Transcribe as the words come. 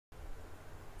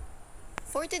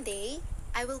For today,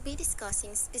 I will be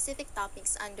discussing specific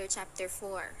topics under Chapter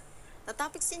 4. The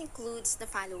topics includes the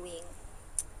following: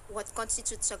 what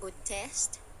constitutes a good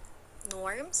test,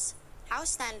 norms, how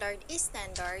standard is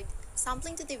standard,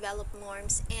 sampling to develop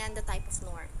norms, and the type of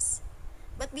norms.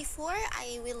 But before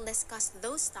I will discuss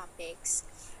those topics,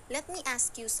 let me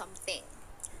ask you something.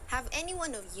 Have any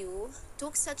one of you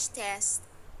took such tests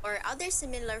or other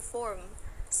similar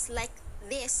forms like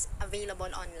this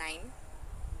available online?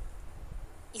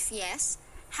 If yes,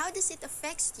 how does it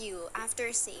affect you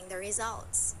after seeing the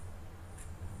results?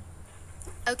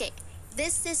 Okay,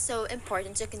 this is so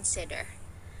important to consider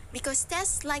because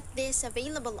tests like this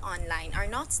available online are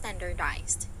not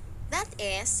standardized. That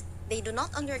is, they do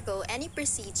not undergo any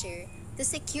procedure to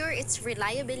secure its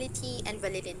reliability and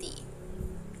validity.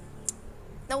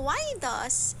 Now, why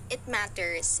does it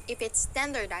matters if it's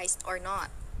standardized or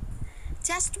not?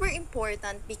 Tests were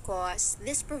important because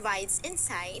this provides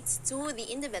insights to the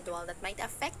individual that might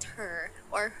affect her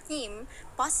or him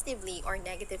positively or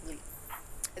negatively.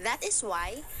 That is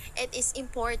why it is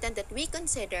important that we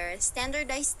consider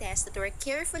standardized tests that were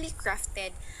carefully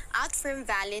crafted out from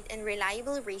valid and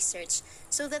reliable research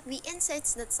so that the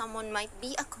insights that someone might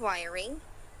be acquiring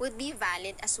would be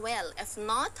valid as well, if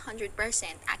not 100%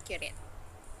 accurate.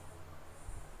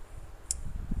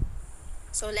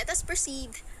 So let us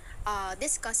proceed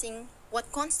discussing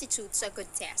what constitutes a good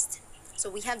test.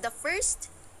 So we have the first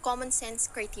common sense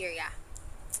criteria.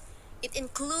 It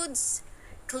includes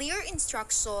clear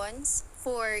instructions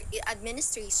for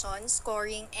administration,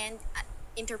 scoring, and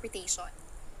interpretation.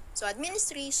 So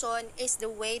administration is the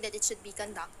way that it should be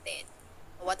conducted.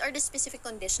 What are the specific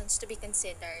conditions to be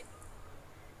considered?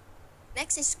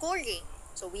 Next is scoring.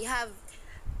 So we have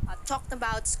talked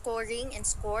about scoring and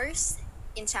scores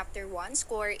in Chapter 1.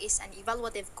 Score is an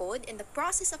evaluative code. In the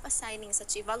process of assigning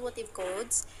such evaluative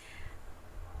codes,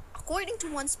 according to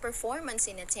one's performance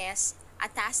in a test, a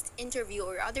task, interview,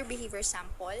 or other behavior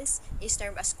samples is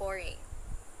termed as scoring.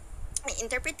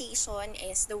 Interpretation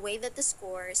is the way that the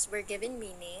scores were given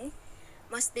meaning,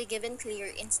 must be given clear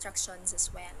instructions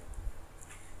as well.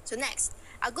 So next,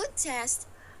 a good test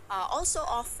also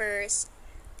offers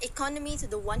economy to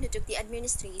the one who took the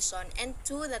administration and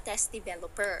to the test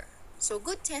developer. So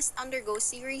good tests undergo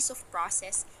series of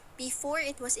process before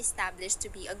it was established to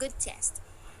be a good test.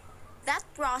 That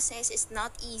process is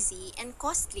not easy and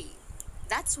costly.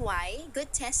 That's why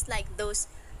good tests like those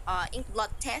ink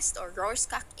blot test or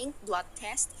Rorschach ink blot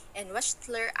test and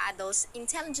Wechsler-Adles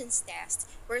intelligence test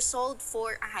were sold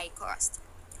for a high cost.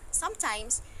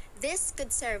 Sometimes, this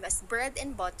could serve as bread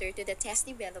and butter to the test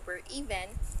developer,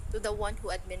 even to the one who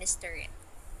administered it.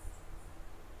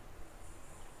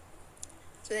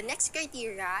 So the next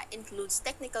criteria includes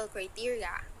technical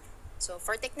criteria. So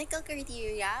for technical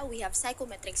criteria, we have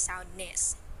psychometric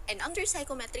soundness. And under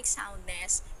psychometric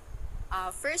soundness,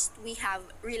 first we have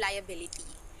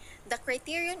reliability. The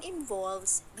criterion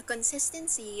involves the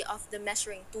consistency of the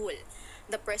measuring tool,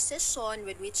 the precision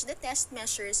with which the test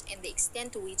measures, and the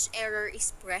extent to which error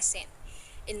is present.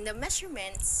 In the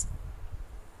measurements,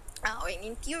 or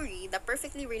in theory, the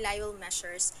perfectly reliable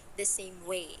measures the same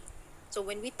way. So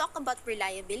when we talk about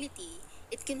reliability,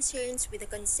 it concerns with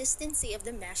the consistency of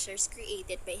the measures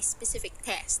created by a specific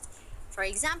test. For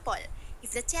example,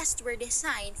 if the tests were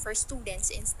designed for students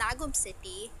in Tagum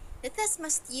City, the test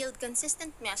must yield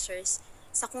consistent measures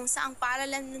sa kung saang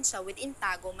paaralan siya within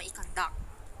Tagum mai-conduct.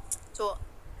 So,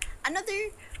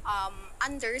 another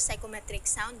under psychometric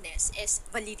soundness is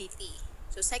validity.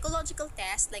 So, psychological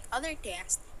tests, like other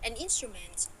tests and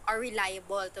instruments, are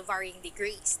reliable to varying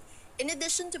degrees. In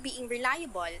addition to being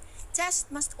reliable, tests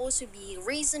must also be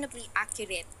reasonably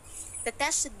accurate. The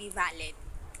test should be valid.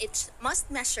 It must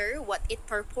measure what it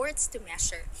purports to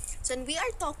measure. So when we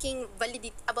are talking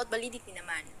about validity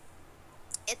naman,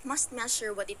 it must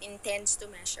measure what it intends to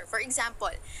measure. For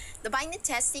example, the Binet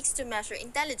test seeks to measure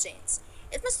intelligence.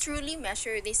 It must truly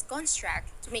measure this construct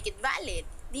to make it valid.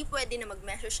 Di pwede na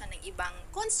mag-measure siya ng ibang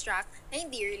construct na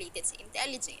hindi related sa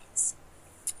intelligence.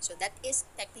 So that is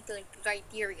technical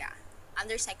criteria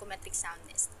under psychometric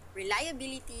soundness: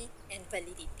 reliability and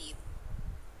validity.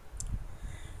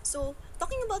 So,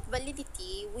 talking about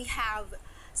validity, we have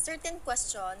certain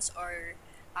questions or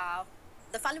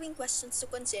the following questions to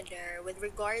consider with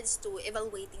regards to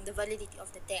evaluating the validity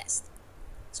of the test.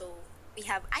 So, we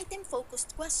have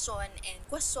item-focused question and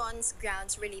questions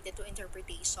grounds related to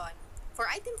interpretation. For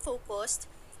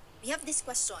item-focused, we have these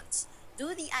questions.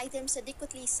 Do the items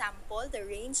adequately sample the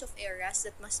range of areas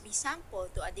that must be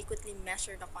sampled to adequately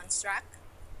measure the construct?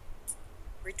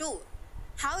 Number 2,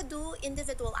 how do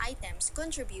individual items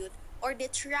contribute or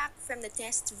detract from the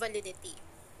test's validity?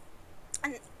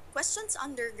 And Questions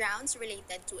under grounds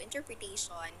related to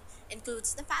interpretation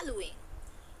includes the following.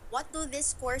 What do these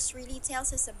scores really tell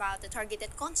us about the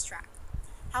targeted construct?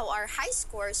 How are high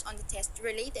scores on the test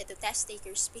related to test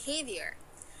takers' behavior?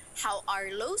 How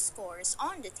are low scores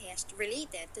on the test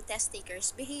related to test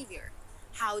takers' behavior?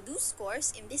 How do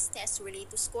scores in this test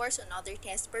relate to scores on other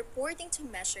tests purporting to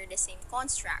measure the same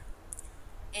construct?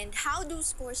 And how do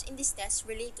scores in this test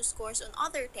relate to scores on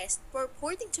other tests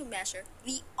purporting to measure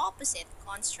the opposite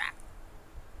construct?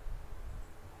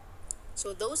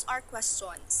 So those are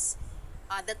questions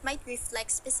that might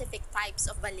reflect specific types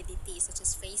of validity such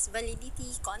as phrase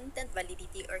validity, content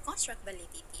validity, or construct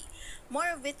validity. More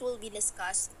of it will be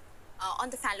discussed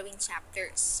on the following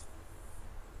chapters.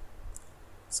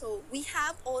 So we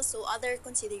have also other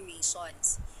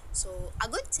considerations. So a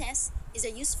good test is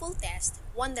a useful test,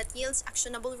 one that yields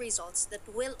actionable results that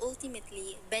will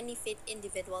ultimately benefit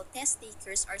individual test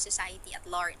takers or society at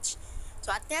large.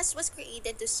 So a test was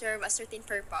created to serve a certain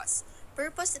purpose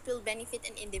that will benefit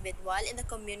an individual in the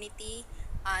community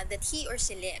that he or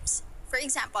she lives. For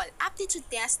example, aptitude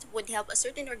test would help a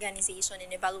certain organization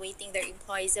in evaluating their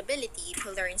employees' ability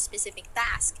to learn specific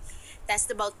tasks.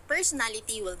 Tests about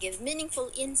personality will give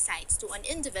meaningful insights to an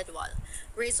individual.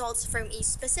 Results from a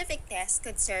specific test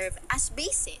could serve as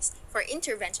basis for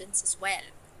interventions as well.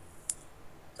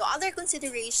 So other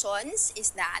considerations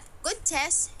is that good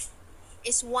test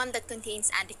is one that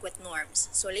contains adequate norms.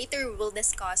 So later we will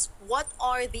discuss what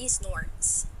are these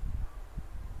norms.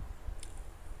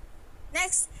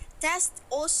 Next, tests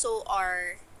also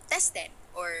are tested,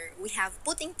 or we have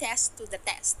putting tests to the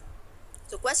test.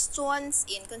 So questions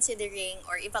in considering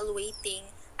or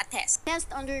evaluating a test.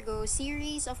 Test undergoes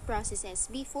series of processes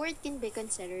before it can be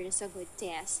considered as a good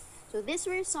test. So these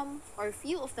were some or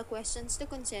few of the questions to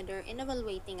consider in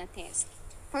evaluating a test.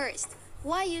 First,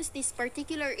 why use this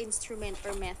particular instrument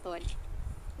or method?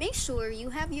 Make sure you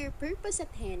have your purpose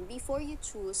at hand before you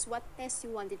choose what test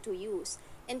you wanted to use,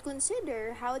 and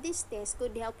consider how this test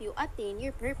could help you attain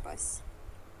your purpose.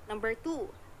 Number 2,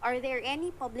 are there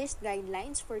any published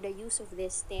guidelines for the use of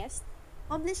this test?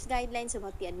 Published guidelines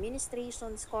about the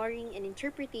administration, scoring, and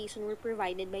interpretation were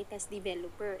provided by test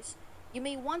developers. You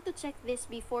may want to check this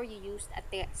before you use a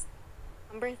test.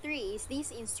 Number 3, is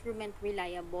this instrument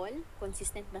reliable?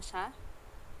 Consistent ba siya?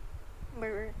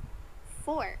 Number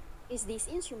 4, is this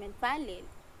instrument valid?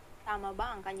 Tama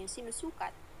ba ang kanyang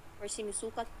sinusukat? Or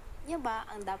sinusukat niya ba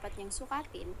ang dapat niyang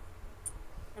sukatin?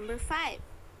 Number 5,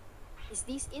 is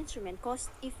this instrument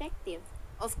cost-effective?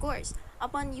 Of course,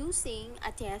 upon using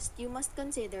a test, you must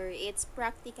consider its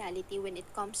practicality when it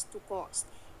comes to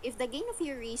cost. If the gain of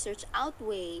your research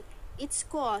outweigh its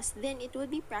cost, then it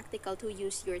would be practical to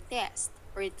use your test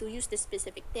or to use the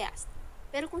specific test.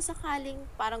 Pero kung sakaling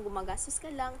parang gumagastos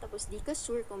ka lang tapos di ka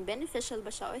sure kung beneficial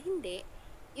ba siya o hindi,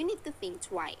 you need to think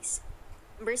twice.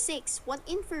 Number 6, what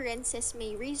inferences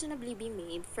may reasonably be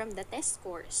made from the test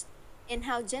scores? And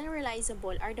how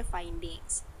generalizable are the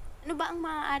findings? Ano ba ang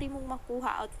maaari mong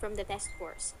makuha out from the test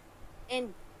scores?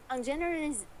 And ang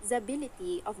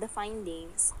generalizability of the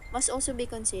findings must also be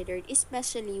considered,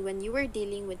 especially when you are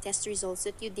dealing with test results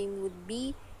that you deem would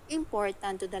be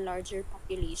important to the larger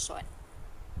population.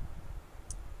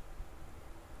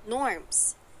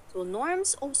 Norms. So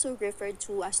norms also referred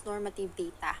to as normative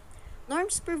data.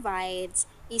 Norms provides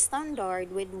a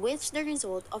standard with which the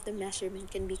result of the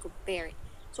measurement can be compared.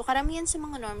 So karamihan sa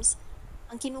mga norms,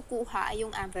 ang kinukuha ay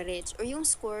yung average or yung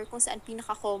score kung saan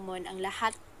pinaka-common ang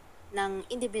lahat ng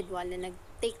individual na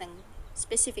nag-take ng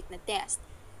specific na test.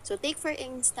 So take for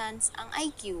instance ang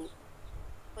IQ.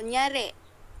 Kunyari,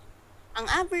 ang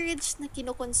average na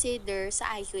kinukonsider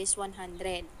sa IQ is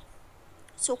 100.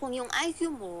 So kung yung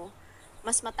IQ mo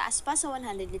mas mataas pa sa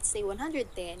 100, let's say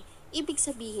 110, ibig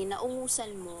sabihin na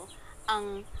ungusan mo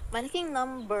ang malaking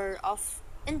number of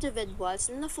individuals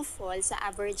na nafo-fall sa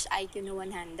average IQ na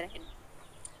 100.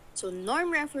 So, norm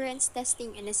reference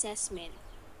testing and assessment,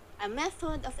 a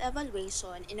method of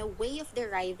evaluation and a way of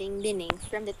deriving meaning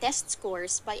from the test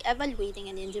scores by evaluating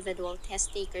an individual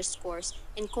test taker's scores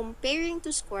and comparing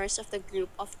to scores of the group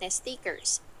of test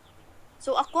takers.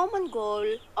 So, a common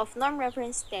goal of norm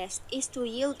reference test is to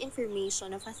yield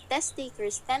information of a test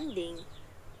taker's standing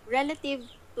relative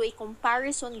to a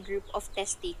comparison group of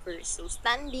test takers, so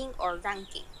standing or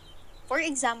ranking. For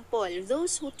example,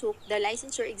 those who took the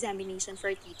licensure examination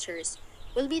for teachers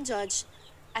will be judged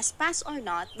as pass or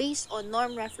not based on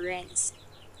norm reference.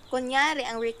 Kunyari,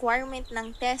 ang requirement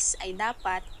ng test ay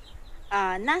dapat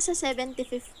nasa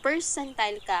 75th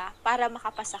percentile ka para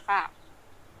makapasa ka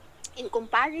in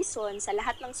comparison sa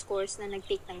lahat ng scores na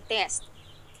nag-take ng test.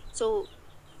 So,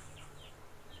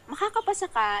 makakapasa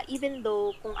ka even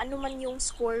though kung ano man yung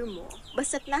score mo,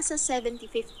 basta't nasa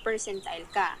 75th percentile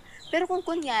ka. Pero kung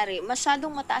kunyari,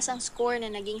 masyadong mataas ang score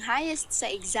na naging highest sa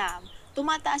exam,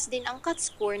 tumataas din ang cut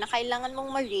score na kailangan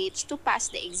mong ma-reach to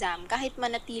pass the exam kahit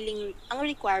manatiling ang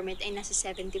requirement ay nasa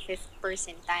 75th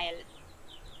percentile.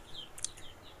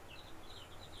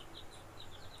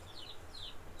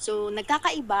 So,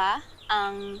 nagkakaiba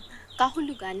ang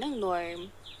kahulugan ng norm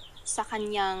sa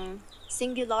kanyang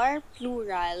singular,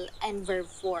 plural, and verb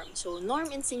form. So,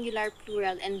 norm in singular,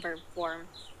 plural, and verb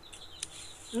form.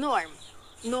 Norm.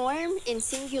 Norm in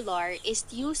singular is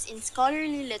used in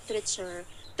scholarly literature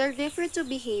to refer to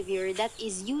behavior that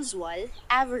is usual,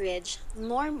 average,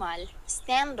 normal,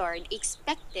 standard,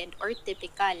 expected, or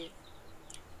typical.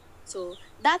 So,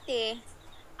 dati,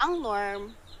 ang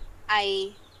norm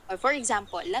ay, or for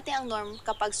example, dati ang norm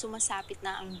kapag sumasapit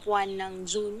na ang buwan ng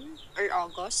June or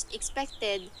August,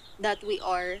 expected that we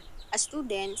are as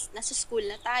students, nasa school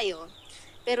na tayo.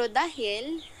 Pero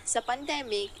dahil sa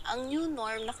pandemic, ang new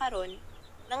norm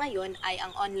na ngayon ay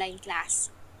ang online class.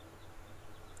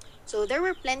 So, there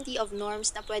were plenty of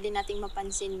norms na pwede nating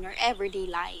mapansin in our everyday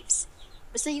lives.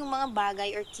 Basta yung mga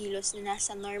bagay or kilos na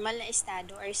nasa normal na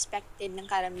estado are expected ng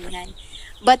karamihan.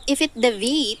 But if it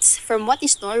deviates from what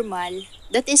is normal,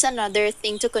 that is another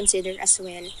thing to consider as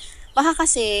well. Baka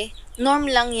kasi norm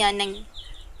lang yan ng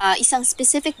isang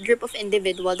specific group of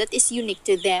individual that is unique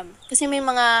to them. Kasi may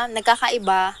mga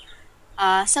nagkakaiba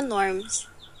sa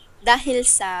norms dahil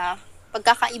sa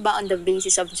pagkakaiba on the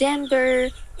basis of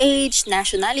gender, age,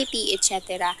 nationality,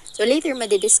 etc. So later,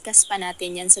 madidiscuss pa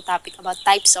natin yan sa topic about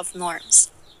types of norms.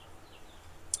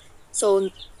 So,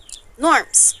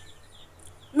 norms.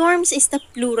 Norms is the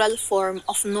plural form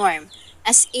of norm,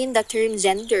 as in the term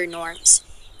gender norms.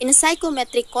 In a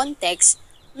psychometric context,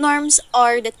 norms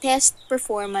are the test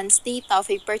performance data of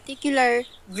a particular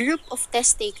group of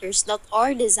test takers that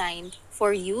are designed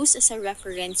for use as a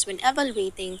reference when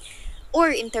evaluating or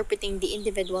interpreting the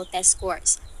individual test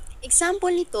scores.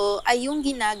 Example nito ay yung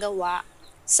ginagawa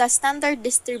sa standard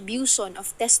distribution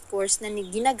of test scores na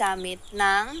ginagamit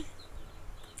ng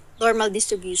normal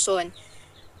distribution.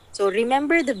 So,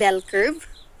 remember the bell curve?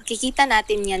 Makikita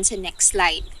natin yan sa next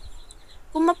slide.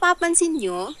 Kung mapapansin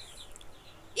nyo,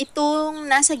 itong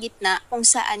nasa gitna kung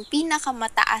saan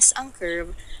pinakamataas ang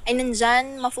curve ay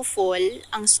nandyan mafo-fall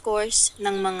ang scores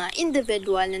ng mga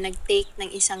individual na nag-take ng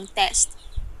isang test.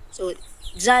 So,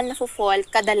 dyan nafo-fall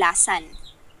kadalasan.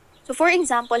 So, for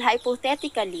example,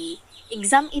 hypothetically,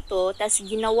 exam ito, tas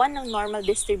ginawa ng normal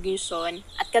distribution,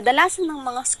 at kadalasan ng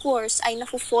mga scores ay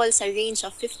nafo-fall sa range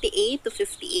of 58 to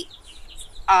 58.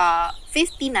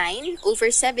 59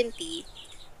 over 70.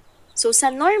 So,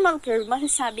 sa normal curve,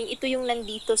 masasabing ito yung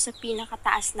nandito sa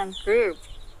pinakataas ng curve.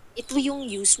 Ito yung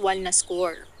usual na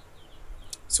score.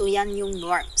 So, yan yung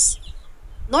norms.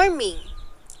 Norming.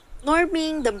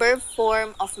 Norming, the verb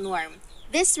form of norm.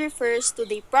 This refers to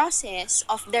the process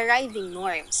of deriving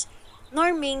norms.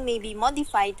 Norming may be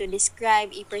modified to describe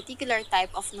a particular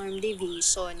type of norm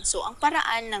deviation. So, ang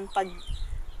paraan ng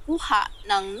pagkuha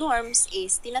ng norms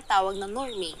is tinatawag na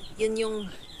norming. Yun yung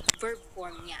verb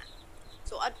form niya.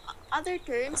 So, other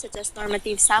terms such as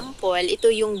normative sample, ito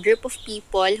yung group of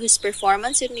people whose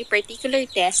performance in a particular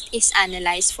test is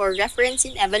analyzed for reference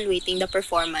in evaluating the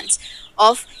performance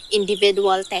of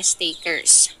individual test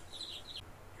takers.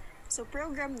 So,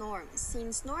 program norms.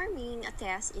 Since norming a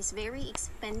test is very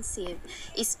expensive,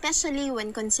 especially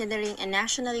when considering a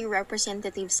nationally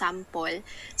representative sample,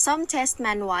 some test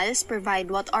manuals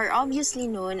provide what are obviously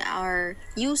known as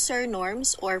user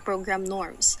norms or program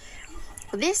norms.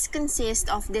 This consists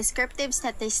of descriptive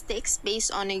statistics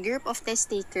based on a group of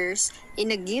test takers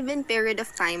in a given period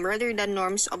of time rather than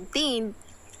norms obtained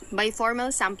by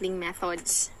formal sampling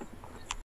methods.